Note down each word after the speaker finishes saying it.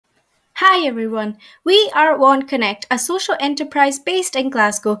Hi everyone, we are OneConnect, a social enterprise based in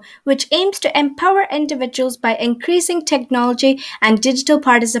Glasgow which aims to empower individuals by increasing technology and digital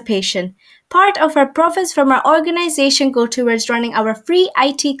participation. Part of our profits from our organization go towards running our free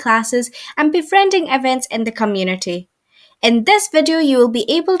IT classes and befriending events in the community. In this video, you will be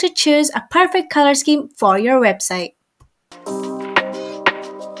able to choose a perfect color scheme for your website.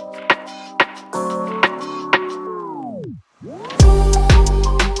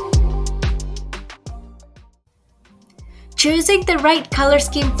 Choosing the right color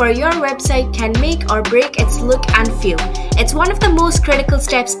scheme for your website can make or break its look and feel. It's one of the most critical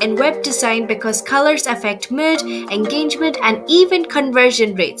steps in web design because colors affect mood, engagement, and even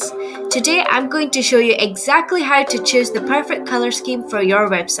conversion rates. Today, I'm going to show you exactly how to choose the perfect color scheme for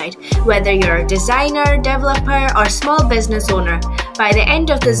your website, whether you're a designer, developer, or small business owner. By the end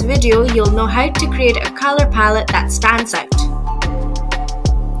of this video, you'll know how to create a color palette that stands out.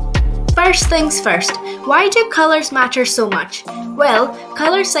 First things first, why do colors matter so much? Well,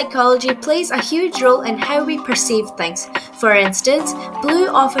 color psychology plays a huge role in how we perceive things. For instance, blue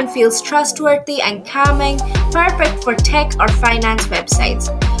often feels trustworthy and calming, perfect for tech or finance websites.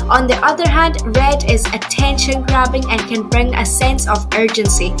 On the other hand, red is attention-grabbing and can bring a sense of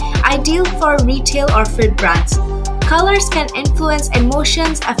urgency, ideal for retail or food brands. Colors can influence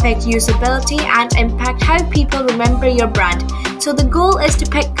emotions, affect usability, and impact how people remember your brand. So the goal is to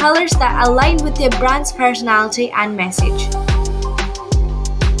pick colors that align with your brand's personality and message.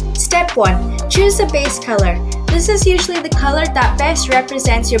 Step 1. Choose a base color. This is usually the color that best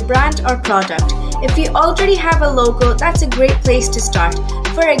represents your brand or product. If you already have a logo, that's a great place to start.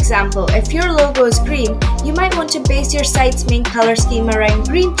 For example, if your logo is green, you might want to base your site's main color scheme around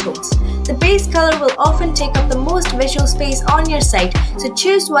green tones. The base color will often take up the most visual space on your site, so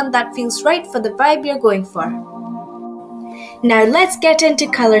choose one that feels right for the vibe you're going for. Now let's get into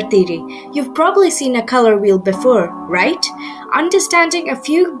color theory. You've probably seen a color wheel before, right? Understanding a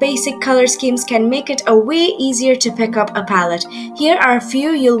few basic color schemes can make it a way easier to pick up a palette. Here are a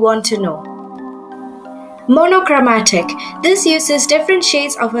few you'll want to know. Monochromatic. This uses different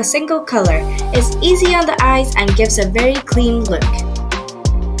shades of a single color. It's easy on the eyes and gives a very clean look.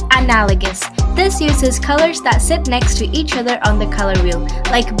 Analogous. This uses colors that sit next to each other on the color wheel,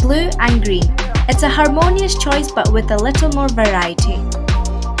 like blue and green. It's a harmonious choice but with a little more variety.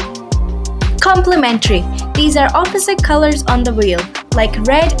 Complementary. These are opposite colors on the wheel, like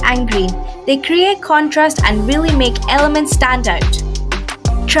red and green. They create contrast and really make elements stand out.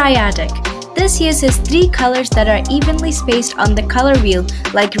 Triadic. This uses three colors that are evenly spaced on the color wheel,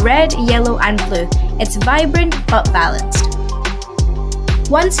 like red, yellow, and blue. It's vibrant but balanced.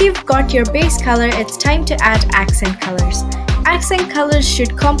 Once you've got your base color, it's time to add accent colors. Accent colors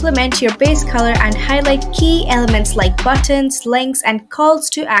should complement your base color and highlight key elements like buttons, links, and calls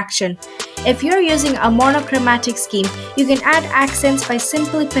to action. If you're using a monochromatic scheme, you can add accents by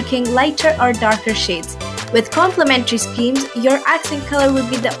simply picking lighter or darker shades. With complementary schemes, your accent color would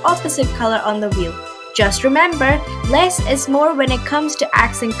be the opposite color on the wheel. Just remember, less is more when it comes to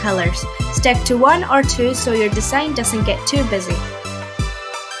accent colors. Stick to one or two so your design doesn't get too busy.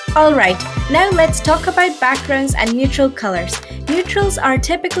 Alright, now let's talk about backgrounds and neutral colors. Neutrals are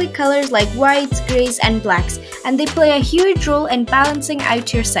typically colors like whites, greys, and blacks, and they play a huge role in balancing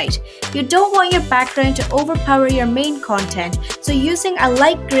out your site. You don't want your background to overpower your main content, so using a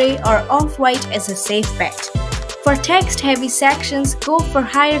light grey or off-white is a safe bet. For text-heavy sections, go for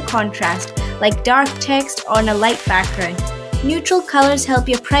higher contrast, like dark text on a light background. Neutral colors help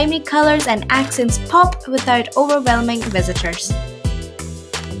your primary colors and accents pop without overwhelming visitors.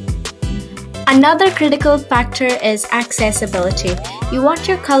 Another critical factor is accessibility. You want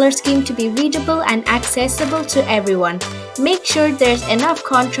your color scheme to be readable and accessible to everyone. Make sure there's enough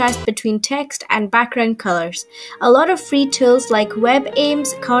contrast between text and background colors. A lot of free tools like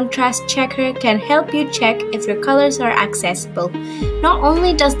WebAIM's Contrast Checker can help you check if your colors are accessible. Not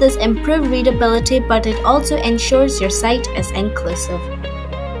only does this improve readability, but it also ensures your site is inclusive.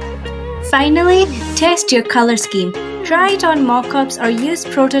 Finally, test your color scheme. Try it on mock-ups or use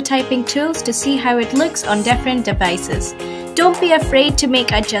prototyping tools to see how it looks on different devices. Don't be afraid to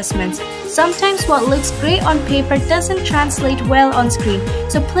make adjustments. Sometimes what looks great on paper doesn't translate well on screen,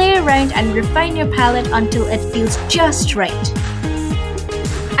 so play around and refine your palette until it feels just right.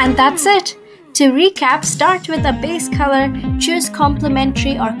 And that's it! To recap, start with a base color, choose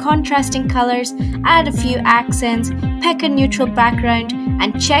complementary or contrasting colors, add a few accents, pick a neutral background,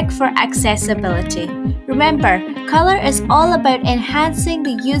 and check for accessibility. Remember, color is all about enhancing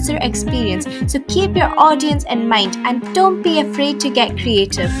the user experience, so keep your audience in mind and don't be afraid to get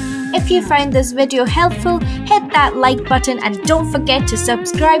creative. If you find this video helpful, hit that like button and don't forget to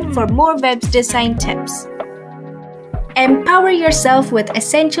subscribe for more web design tips. Empower yourself with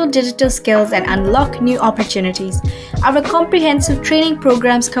essential digital skills and unlock new opportunities. Our comprehensive training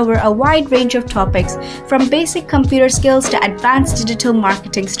programs cover a wide range of topics, from basic computer skills to advanced digital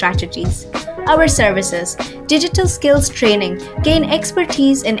marketing strategies. Our services: digital skills training, gain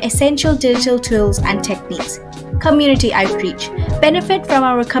expertise in essential digital tools and techniques. Community outreach, benefit from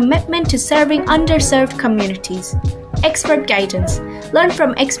our commitment to serving underserved communities. Expert guidance, learn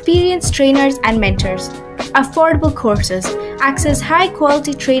from experienced trainers and mentors. Affordable courses, access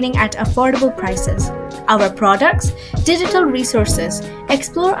high-quality training at affordable prices. Our products, digital resources,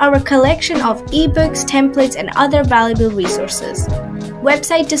 explore our collection of ebooks, templates, and other valuable resources.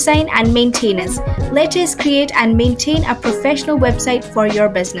 Website design and maintenance, let us create and maintain a professional website for your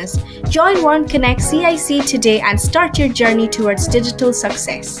business. Join WorDPress CIC today and start your journey towards digital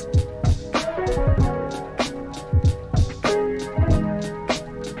success.